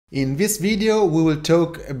In this video, we will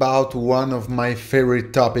talk about one of my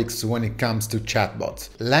favorite topics when it comes to chatbots: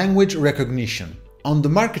 language recognition. On the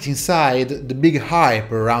marketing side, the big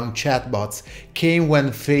hype around chatbots came when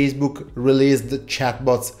Facebook released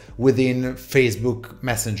chatbots within Facebook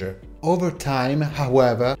Messenger. Over time,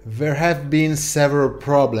 however, there have been several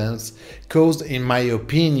problems caused, in my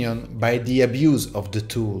opinion, by the abuse of the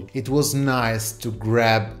tool. It was nice to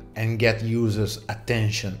grab and get users'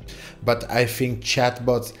 attention, but I think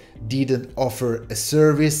chatbots didn't offer a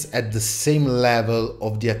service at the same level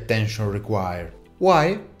of the attention required.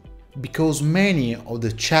 Why? Because many of the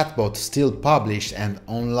chatbots still published and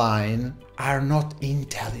online are not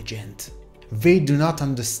intelligent. They do not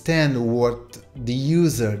understand what the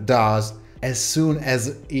user does as soon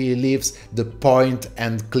as he leaves the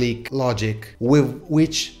point-and-click logic with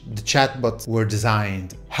which the chatbots were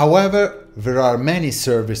designed. However, there are many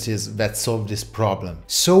services that solve this problem.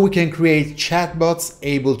 So we can create chatbots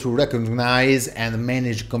able to recognize and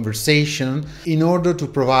manage conversation in order to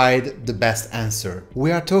provide the best answer.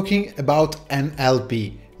 We are talking about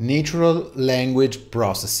NLP, Natural Language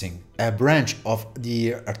Processing, a branch of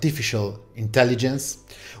the artificial intelligence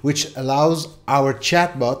which allows our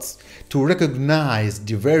chatbots to recognize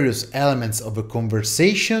the various elements of a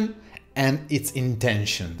conversation and its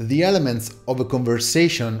intention. The elements of a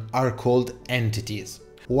conversation are called entities,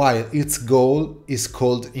 while its goal is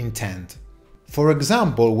called intent. For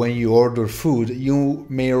example, when you order food, you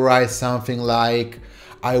may write something like,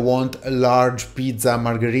 "I want a large pizza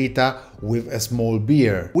margherita with a small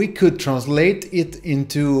beer." We could translate it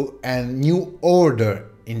into a new order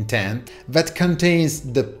intent that contains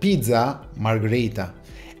the pizza margherita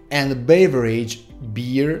and beverage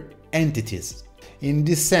beer entities. In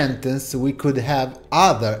this sentence, we could have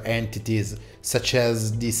other entities such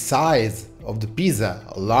as the size of the pizza,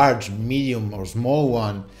 a large, medium or small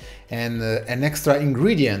one, and an extra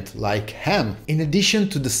ingredient like ham, in addition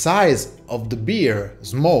to the size of the beer,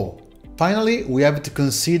 small. Finally, we have to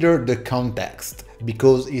consider the context,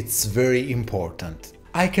 because it's very important.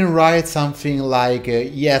 I can write something like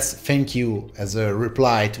 "yes, thank you" as a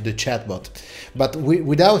reply to the chatbot, but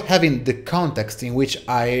without having the context in which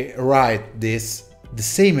I write this, the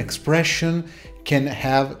same expression can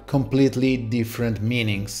have completely different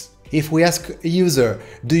meanings. If we ask a user,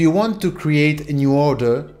 "Do you want to create a new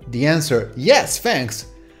order?" the answer "yes, thanks"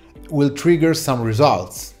 will trigger some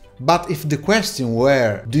results. But if the question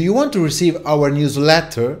were, "Do you want to receive our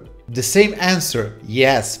newsletter?" the same answer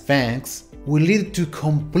 "yes, thanks" will lead to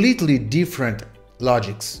completely different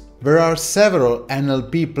logics. There are several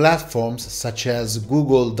NLP platforms such as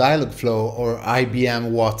Google Dialogflow or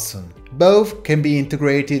IBM Watson. Both can be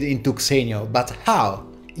integrated into Xenioo, but how?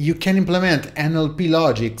 You can implement NLP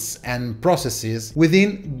logics and processes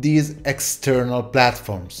within these external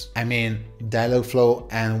platforms, I mean Dialogflow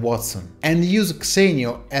and Watson, and use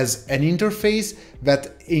Xenioo as an interface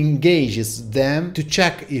that engages them to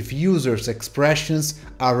check if users' expressions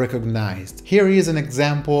are recognized. Here is an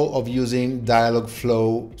example of using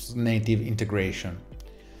Dialogflow's native integration.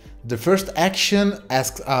 The first action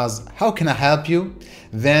asks us, "How can I help you?"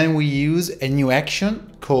 Then we use a new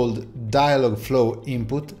action called Dialogflow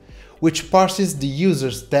input, which parses the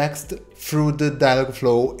user's text through the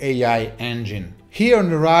Dialogflow AI engine. Here on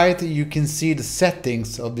the right you can see the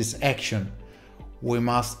settings of this action. We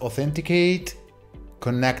must authenticate,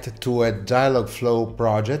 connect to a Dialogflow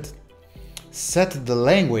project, set the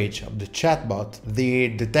language of the chatbot, the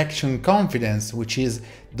detection confidence, which is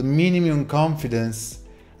the minimum confidence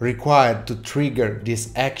required to trigger this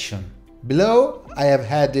action. Below I have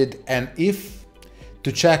added an if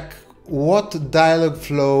to check what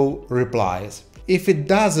Dialogflow replies. If it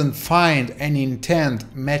doesn't find any intent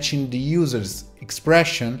matching the user's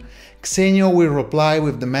expression, Xenioo will reply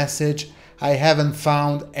with the message, "I haven't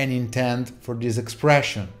found any intent for this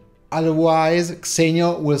expression." Otherwise,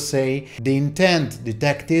 Xenioo will say, "The intent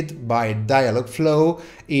detected by Dialogflow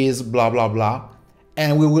is blah blah blah,"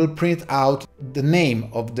 and we will print out the name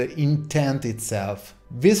of the intent itself.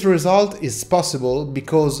 This result is possible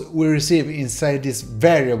because we receive inside this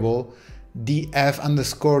variable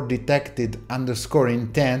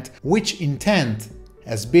df_detected_intent, which intent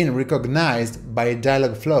has been recognized by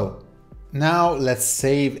Dialogflow. Now let's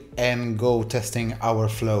save and go testing our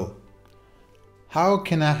flow. "How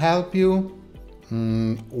can I help you?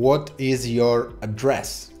 What is your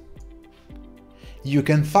address?" You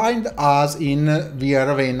can find us in Via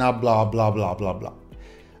Ravenna blah blah blah blah blah.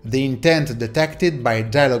 The intent detected by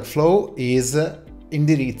Dialogflow is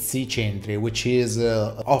indirizzi centri, which is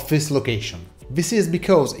office location. This is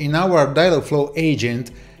because in our Dialogflow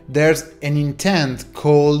agent there's an intent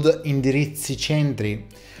called indirizzi centri,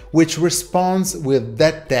 which responds with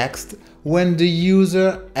that text when the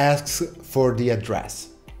user asks for the address.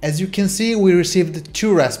 As you can see, we received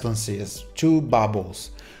two responses, two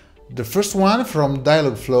bubbles. The first one from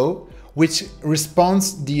Dialogflow, which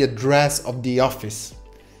responds the address of the office,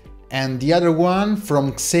 and the other one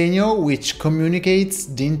from Xenioo, which communicates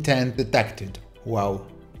the intent detected. Wow.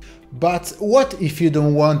 But what if you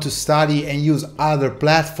don't want to study and use other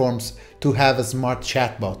platforms to have a smart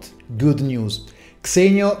chatbot? Good news.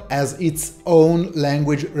 Xenioo has its own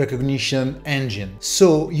language recognition engine,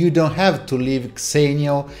 so you don't have to leave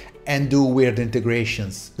Xenioo and do weird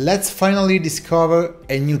integrations. Let's finally discover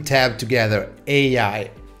a new tab together,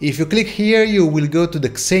 AI. If you click here, you will go to the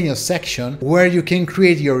Xenioo section, where you can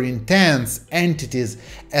create your intents, entities,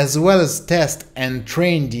 as well as test and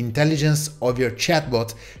train the intelligence of your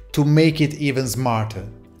chatbot to make it even smarter.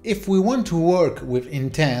 If we want to work with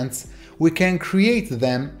intents, we can create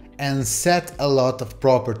them and set a lot of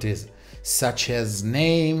properties, such as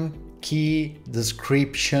name, key,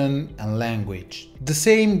 description, and language. The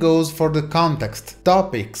same goes for the context,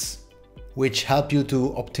 topics, which help you to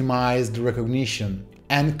optimize the recognition,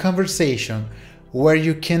 and conversation, where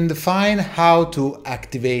you can define how to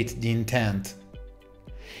activate the intent.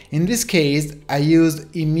 In this case, I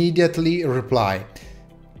used immediately reply,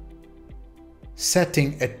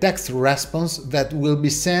 setting a text response that will be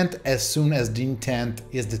sent as soon as the intent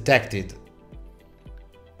is detected.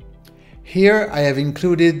 Here I have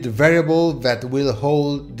included the variable that will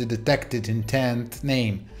hold the detected intent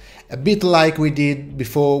name, a bit like we did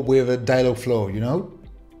before with a Dialogflow, you know?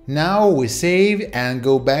 Now we save and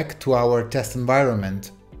go back to our test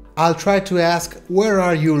environment. I'll try to ask, where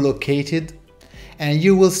are you located? And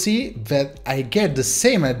you will see that I get the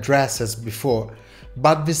same address as before,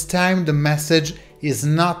 but this time the message is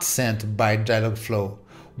not sent by Dialogflow,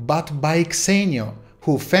 but by Xenioo,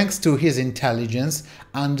 who, thanks to his intelligence,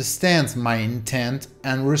 understands my intent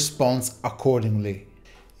and responds accordingly.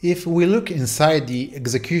 If we look inside the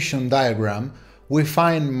execution diagram, we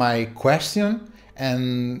find my question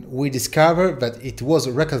and we discover that it was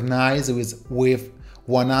recognized with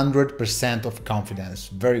 100% of confidence.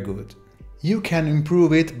 Very good. You can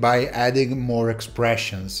improve it by adding more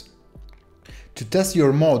expressions. To test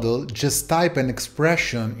your model, just type an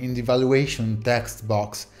expression in the evaluation text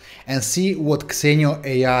box and see what Xeno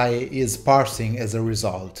AI is parsing as a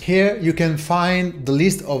result. Here you can find the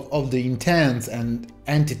list of the intents and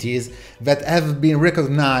entities that have been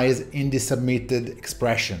recognized in the submitted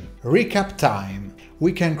expression. Recap time.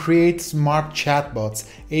 We can create smart chatbots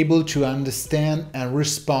able to understand and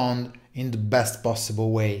respond in the best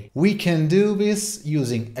possible way. We can do this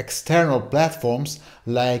using external platforms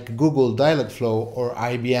like Google Dialogflow or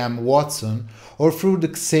IBM Watson, or through the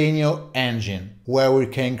Xenioo engine, where we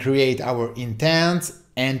can create our intents,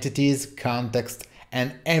 entities, context,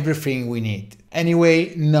 and everything we need.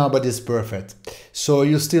 Anyway, nobody's perfect, so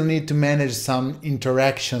you still need to manage some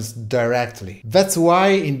interactions directly. That's why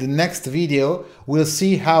in the next video we'll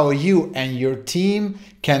see how you and your team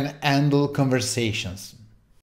can handle conversations.